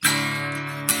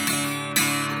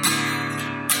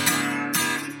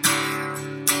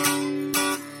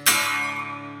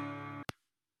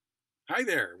Hi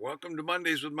there. Welcome to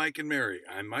Mondays with Mike and Mary.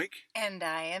 I'm Mike, And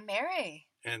I am Mary.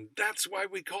 and that's why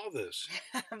we call this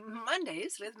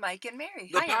Mondays with Mike and Mary.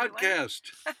 the Hi, everyone. podcast.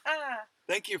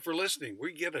 Thank you for listening.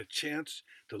 We get a chance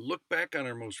to look back on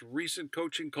our most recent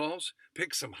coaching calls,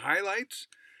 pick some highlights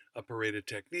of paraded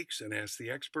techniques, and ask the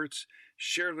experts,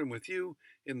 share them with you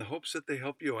in the hopes that they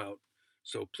help you out.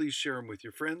 So please share them with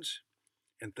your friends,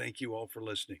 and thank you all for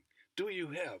listening. Do you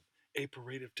have a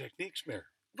parade of techniques, Mary?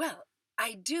 Well,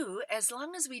 I do, as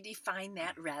long as we define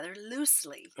that rather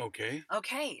loosely. Okay.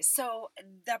 Okay, so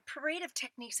the parade of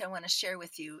techniques I want to share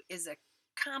with you is a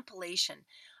compilation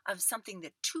of something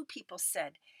that two people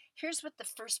said. Here's what the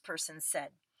first person said: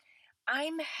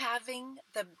 I'm having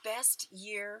the best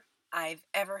year I've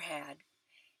ever had,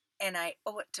 and I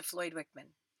owe it to Floyd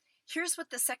Wickman. Here's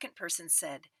what the second person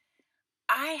said: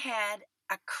 I had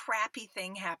a crappy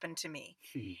thing happen to me,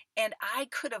 and I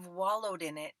could have wallowed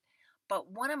in it, but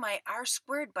one of my R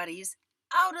squared buddies,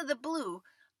 out of the blue,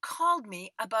 called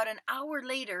me about an hour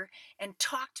later and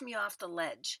talked me off the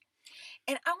ledge.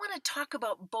 And I want to talk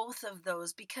about both of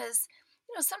those because,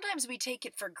 sometimes we take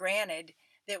it for granted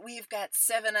that we've got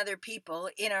 7 other people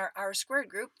in our R squared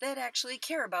group that actually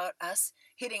care about us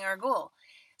hitting our goal.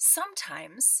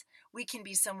 Sometimes we can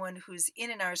be someone who's in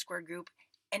an R squared group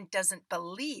and doesn't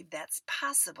believe that's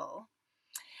possible.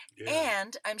 Yeah.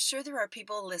 And I'm sure there are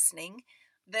people listening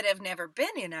that have never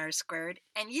been in R squared,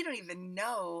 and you don't even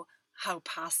know how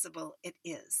possible it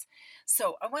is.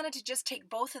 So I wanted to just take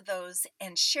both of those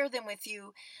and share them with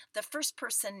you. The first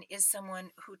person is someone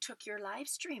who took your live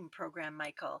stream program,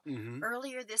 Michael,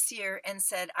 earlier this year and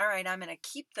said, all right, I'm going to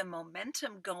keep the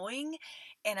momentum going.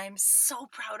 And I'm so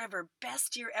proud of her.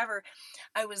 Best year ever.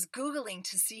 I was Googling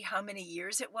to see how many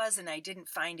years it was, and I didn't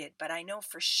find it, but I know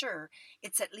for sure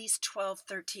it's at least 12,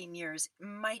 13 years,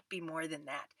 might be more than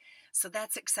that. So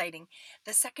that's exciting.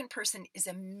 The second person is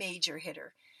a major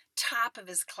hitter, top of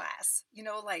his class.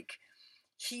 Like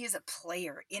he is a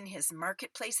player in his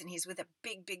marketplace, and he's with a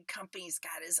big, big company. He's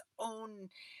got his own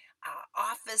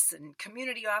office and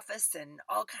community office and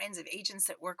all kinds of agents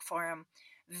that work for him.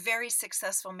 Very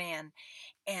successful man.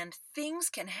 And things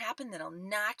can happen that'll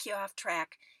knock you off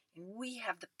track. And we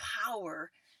have the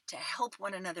power to help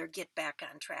one another get back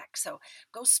on track. So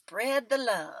go spread the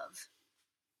love.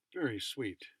 Very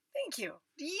sweet. Thank you.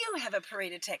 Do you have a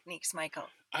parade of techniques, Michael?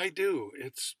 I do.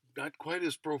 It's not quite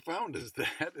as profound as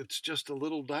that. It's just a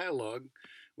little dialogue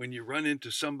when you run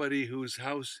into somebody whose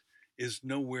house is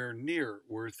nowhere near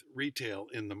worth retail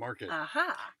in the market.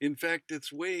 Aha. In fact,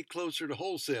 it's way closer to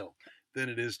wholesale than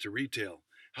it is to retail.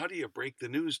 How do you break the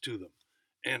news to them?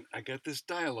 And I got this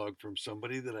dialogue from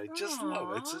somebody that I just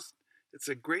love. It's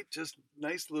a great, just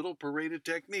nice little parade of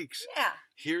techniques. Yeah.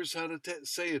 Here's how to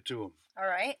say it to them. All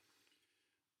right.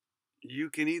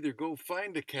 You can either go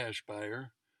find a cash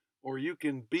buyer or you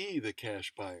can be the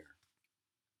cash buyer.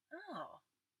 Oh.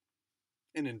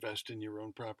 And invest in your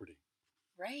own property.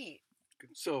 Right.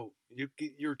 So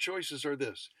your choices are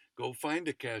this: go find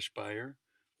a cash buyer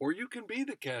or you can be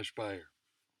the cash buyer.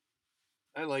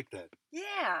 I like that.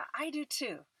 Yeah, I do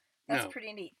too. That's Now,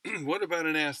 pretty neat. What about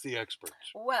an Ask the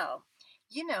Experts? Well,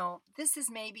 this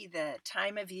is maybe the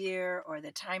time of year or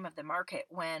the time of the market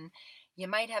when you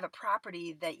might have a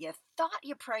property that you thought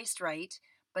you priced right,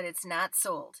 but it's not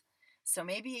sold. So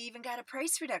maybe you even got a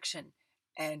price reduction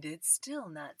and it's still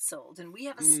not sold. And we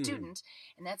have a student,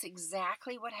 and that's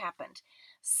exactly what happened.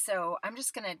 So I'm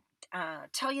just going to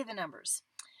tell you the numbers.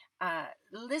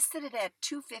 Listed it at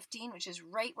 215, which is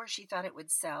right where she thought it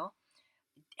would sell.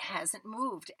 Hasn't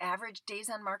moved. Average days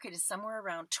on market is somewhere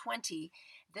around 20.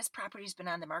 This property's been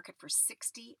on the market for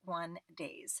 61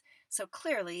 days. So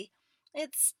clearly,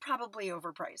 it's probably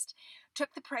overpriced.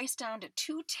 Took the price down to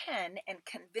 210 and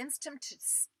convinced him to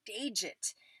stage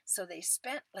it. So they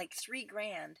spent like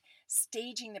 $3,000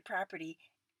 staging the property,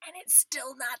 and it's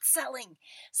still not selling.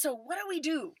 So what do we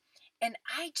do? And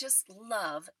I just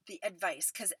love the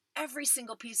advice because every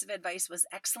single piece of advice was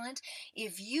excellent.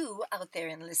 If you out there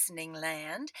in listening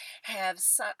land have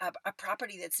a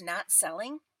property that's not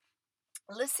selling,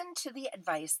 listen to the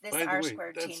advice this By the R way,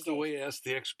 squared team that's the gave. way Ask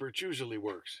the Experts usually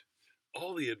works.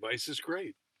 All the advice is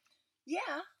great.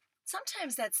 Yeah,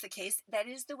 sometimes that's the case. That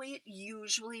is the way it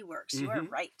usually works. You are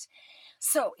right.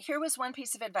 So here was one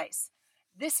piece of advice.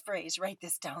 This phrase, write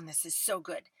this down. This is so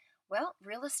good. Well,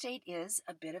 real estate is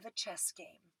a bit of a chess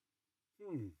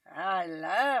game. I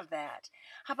love that.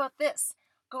 How about this?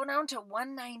 Go down to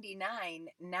 199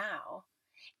 now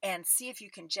and see if you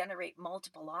can generate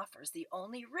multiple offers. The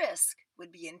only risk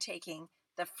would be in taking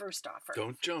the first offer.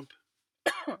 Don't jump.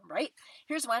 Right?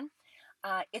 Here's one.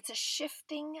 It's a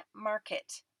shifting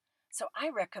market. So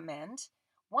I recommend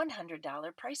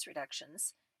 $100 price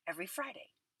reductions every Friday.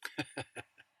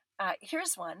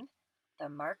 Here's one. The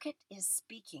market is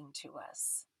speaking to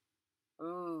us.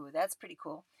 Ooh, that's pretty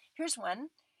cool. Here's one.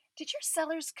 Did your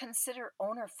sellers consider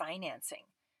owner financing?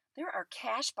 There are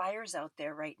cash buyers out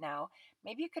there right now.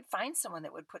 Maybe you could find someone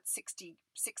that would put 60%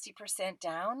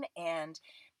 down, and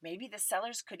maybe the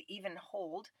sellers could even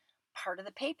hold part of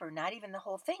the paper, not even the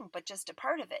whole thing, but just a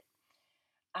part of it.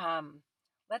 Um,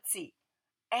 let's see.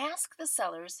 Ask the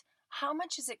sellers, how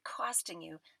much is it costing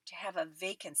you to have a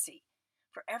vacancy?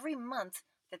 For every month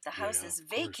that the house Yeah, is of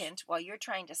course. vacant while you're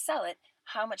trying to sell it,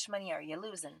 how much money are you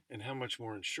losing? And how much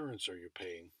more insurance are you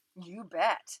paying? You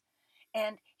bet.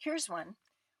 And here's one.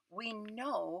 We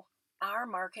know our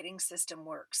marketing system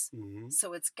works, Mm-hmm.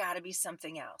 so it's got to be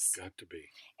something else. Got to be.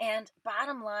 And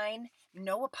bottom line,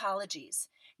 no apologies.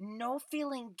 No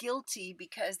feeling guilty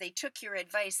because they took your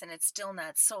advice and it's still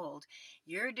not sold.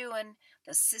 You're doing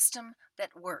the system that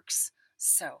works.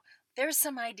 So there's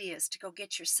some ideas to go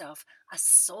get yourself a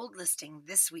sold listing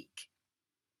this week.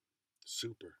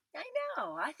 Super. I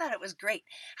know. I thought it was great.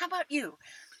 How about you?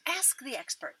 Ask the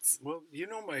experts. Well, you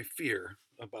know my fear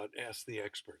about Ask the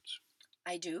Experts.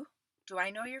 I do. Do I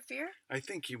know your fear? I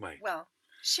think you might. Well,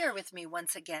 share with me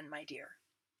once again, my dear.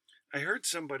 I heard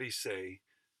somebody say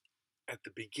at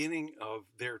the beginning of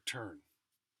their turn,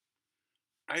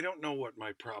 I don't know what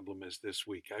my problem is this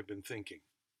week. I've been thinking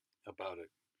about it.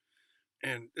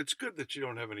 And it's good that you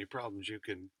don't have any problems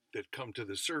that come to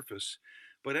the surface.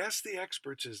 But Ask the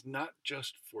Experts is not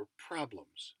just for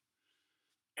problems.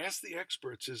 Ask the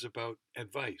Experts is about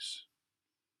advice.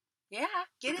 Yeah,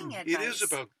 getting advice. It is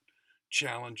about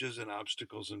challenges and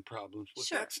obstacles and problems, but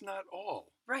Sure. that's not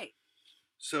all. Right.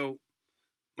 So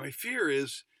my fear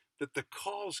is that the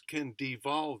calls can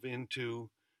devolve into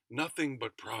nothing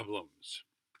but problems.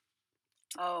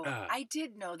 Oh, I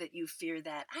did know that you fear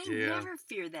that. I Yeah. never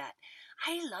fear that.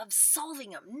 I love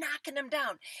solving them, knocking them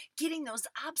down, getting those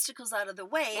obstacles out of the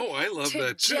way Oh, I love to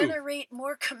that too. generate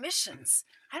more commissions.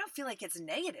 I don't feel like it's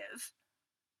negative.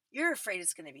 You're afraid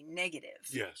it's going to be negative.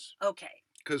 Yes. Okay.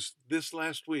 Because this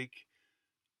last week,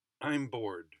 I'm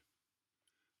bored.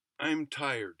 I'm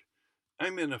tired.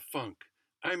 I'm in a funk.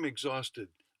 I'm exhausted.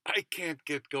 I can't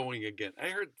get going again. I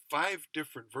heard 5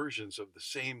 different versions of the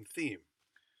same theme.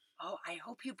 Oh, I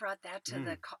hope you brought that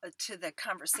to the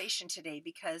conversation today,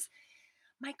 because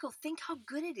Michael, think how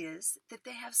good it is that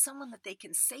they have someone that they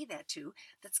can say that to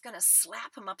that's going to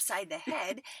slap them upside the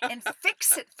head and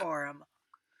fix it for them.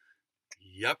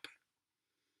 Yep.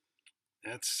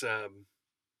 That's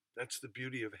the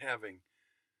beauty of having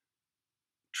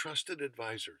trusted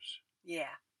advisors.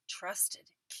 Yeah, trusted,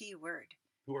 key word.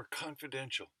 Who are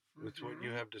confidential with what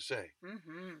you have to say.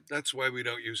 Mm-hmm. That's why we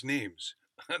don't use names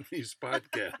on these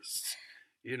podcasts,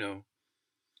 you know.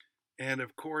 And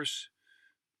of course,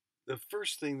 the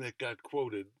first thing that got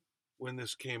quoted when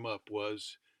this came up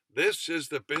was, "This is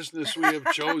the business we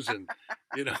have chosen."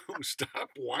 You know,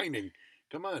 stop whining.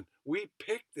 Come on. We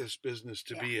picked this business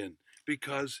to be in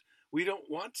because we don't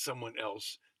want someone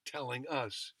else telling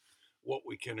us what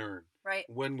we can earn. Right.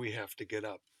 When we have to get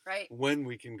up. Right. When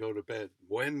we can go to bed.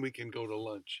 When we can go to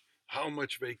lunch. How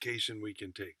much vacation we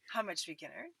can take. How much we can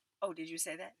earn. Oh, did you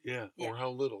say that? Yeah. Or how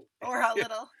little. Or how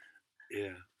little.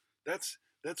 Yeah. That's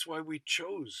why we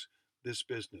chose this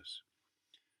business.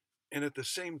 And at the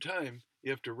same time,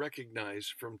 you have to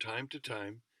recognize from time to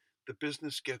time, the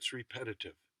business gets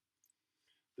repetitive.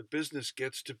 The business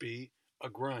gets to be a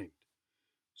grind.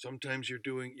 Sometimes you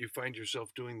find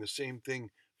yourself doing the same thing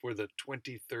for the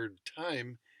 23rd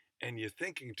time, and you're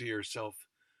thinking to yourself,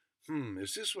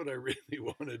 is this what I really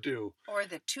want to do? Or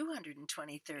the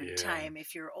 223rd time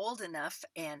if you're old enough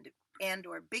and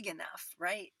or big enough,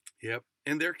 right? Yep.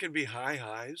 And there can be high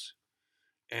highs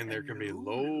and there can be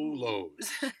low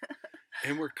lows.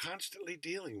 And we're constantly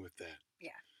dealing with that.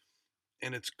 Yeah.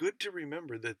 And it's good to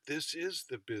remember that this is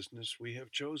the business we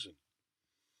have chosen.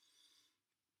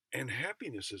 And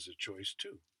happiness is a choice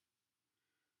too.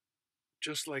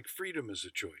 Just like freedom is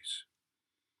a choice.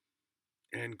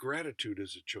 And gratitude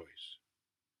is a choice.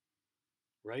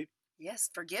 Right? Yes,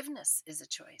 forgiveness is a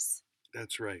choice.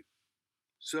 That's right.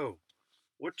 So,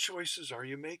 what choices are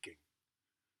you making?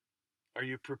 Are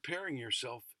you preparing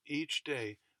yourself each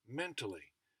day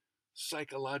mentally,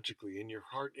 psychologically, in your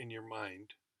heart and your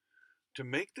mind to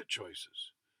make the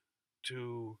choices,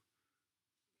 to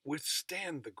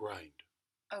withstand the grind?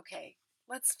 Okay,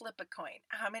 let's flip a coin.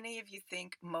 How many of you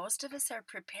think most of us are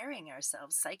preparing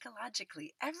ourselves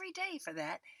psychologically every day for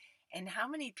that? And how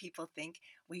many people think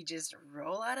we just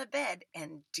roll out of bed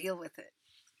and deal with it?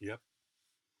 Yep.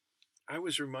 I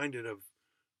was reminded of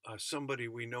somebody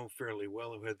we know fairly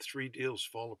well who had 3 deals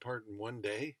fall apart in one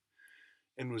day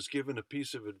and was given a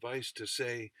piece of advice to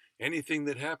say, anything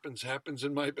that happens happens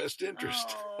in my best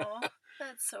interest. Oh,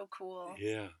 that's so cool.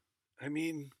 Yeah. I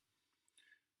mean,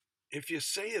 if you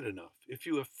say it enough, if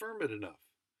you affirm it enough,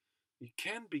 you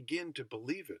can begin to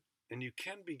believe it and you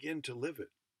can begin to live it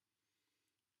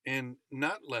and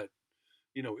not let,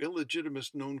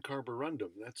 illegitimus non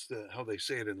carborundum. That's how they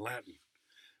say it in Latin.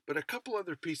 But a couple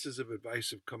other pieces of advice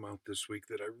have come out this week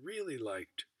that I really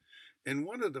liked. And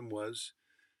one of them was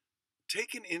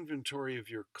take an inventory of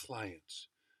your clients,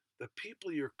 the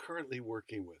people you're currently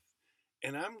working with.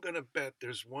 And I'm going to bet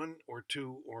there's one or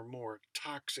two or more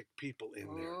toxic people in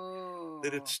there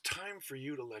that Oh. it's time for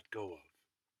you to let go of.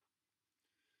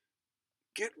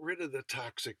 Get rid of the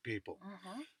toxic people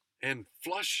Mm-hmm. and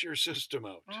flush your system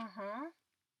out. Mm-hmm.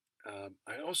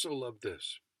 I also love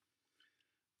this.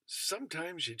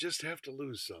 Sometimes you just have to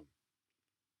lose some.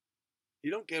 You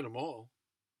don't get them all.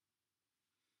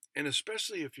 And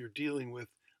especially if you're dealing with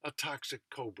a toxic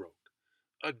co-broke,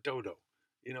 a dodo,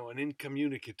 an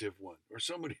incommunicative one, or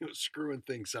somebody who's screwing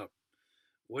things up.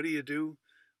 What do?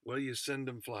 Well, you send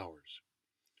them flowers.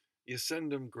 You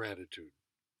send them gratitude.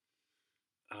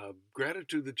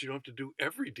 Gratitude that you don't have to do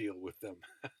every deal with them,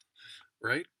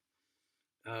 right?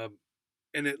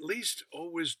 And at least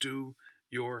always do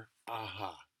your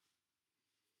aha.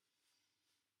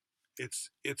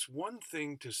 It's one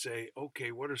thing to say,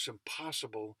 okay, what are some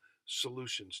possible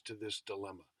solutions to this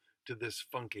dilemma, to this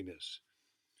funkiness?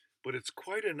 But it's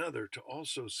quite another to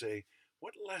also say,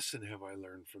 what lesson have I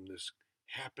learned from this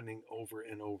happening over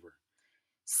and over?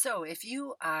 So, if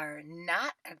you are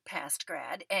not a past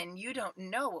grad and you don't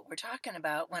know what we're talking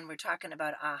about when we're talking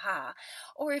about aha,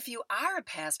 or if you are a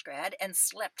past grad and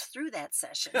slept through that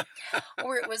session,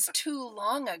 or it was too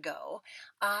long ago,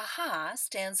 aha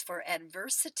stands for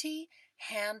adversity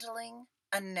handling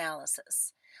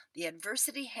analysis. The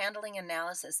adversity handling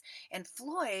analysis. And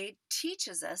Floyd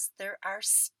teaches us there are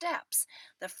steps.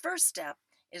 The first step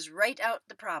is write out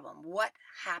the problem. What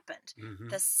happened? Mm-hmm.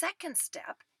 The second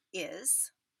step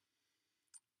is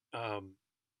Um,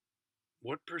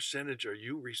 what percentage are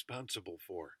you responsible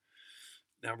for?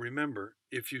 Now, remember,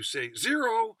 if you say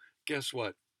zero, guess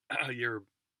what? You're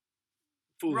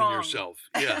fooling wrong. yourself.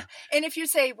 Yeah, And if you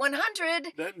say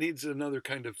 100, that needs another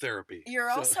kind of therapy. you're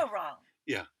So, also wrong.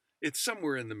 yeah, it's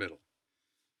somewhere in the middle.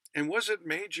 And was it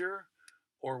major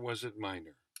or was it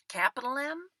minor? Capital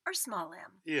M or small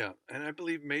m? Yeah, and I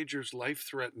believe major's life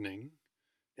threatening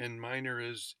and minor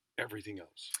is everything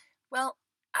else. Well,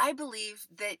 I believe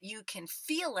that you can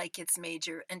feel like it's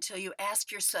major until you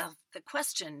ask yourself the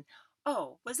question,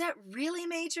 oh, was that really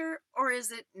major or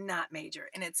is it not major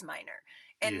and it's minor?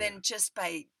 And Yeah. then just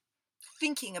by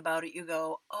thinking about it, you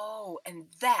go, oh, and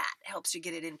that helps you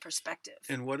get it in perspective.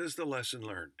 And what is the lesson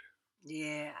learned?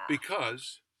 Yeah.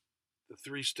 Because the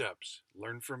 3 steps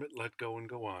learn from it, let go, and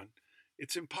go on.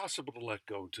 It's impossible to let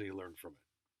go until you learn from it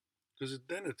because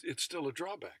then it's still a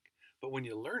drawback. But when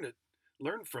you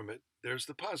learn from it, there's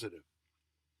the positive.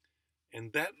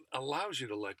 And that allows you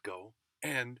to let go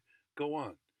and go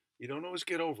on. You don't always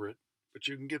get over it, but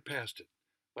you can get past it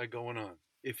by going on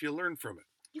if you learn from it.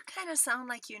 You kind of sound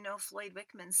like you know Floyd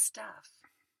Wickman's stuff.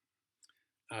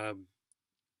 Um,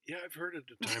 yeah, I've heard it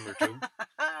a time or two.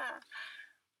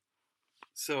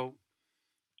 So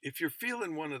if you're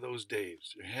feeling one of those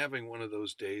days, you're having one of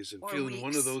those days and or feeling weeks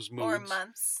one of those or moods,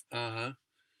 months.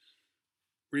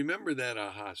 remember that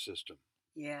aha system.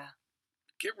 Yeah.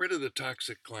 Get rid of the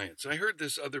toxic clients. I heard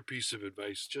this other piece of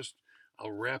advice,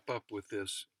 I'll wrap up with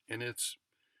this, and it's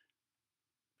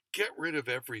get rid of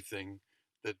everything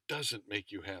that doesn't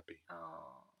make you happy.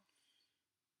 Oh,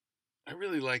 I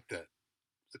really like that.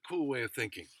 It's a cool way of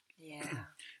thinking. yeah.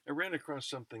 I ran across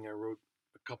something I wrote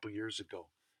a couple years ago.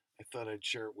 I thought I'd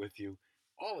share it with you,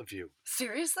 all of you.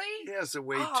 Seriously? Yeah, as a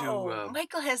way Oh, to.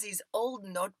 Michael has these old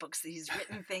notebooks that he's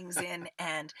written things in,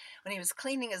 and when he was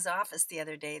cleaning his office the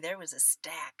other day, there was a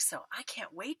stack. So I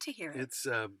can't wait to hear it. It's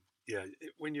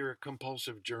when you're a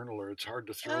compulsive journaler, it's hard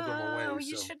to throw them away. Oh,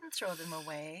 you shouldn't throw them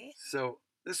away. So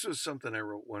this was something I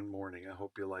wrote one morning. I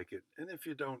hope you like it. And if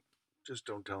you don't, just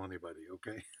don't tell anybody,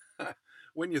 okay?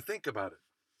 When you think about it,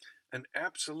 an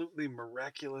absolutely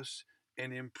miraculous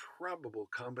and improbable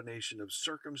combination of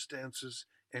circumstances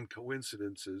and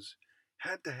coincidences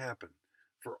had to happen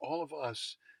for all of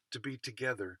us to be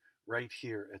together right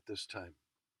here at this time.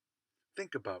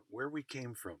 Think about where we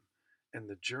came from and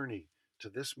the journey to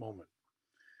this moment.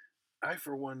 I,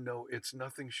 for one, know it's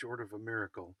nothing short of a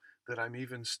miracle that I'm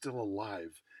even still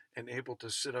alive and able to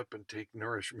sit up and take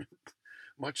nourishment,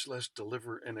 much less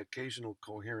deliver an occasional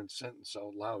coherent sentence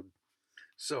out loud.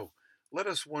 So, Let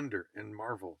us wonder and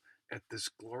marvel at this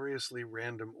gloriously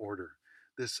random order,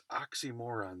 this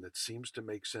oxymoron that seems to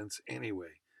make sense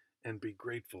anyway, and be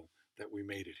grateful that we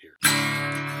made it here.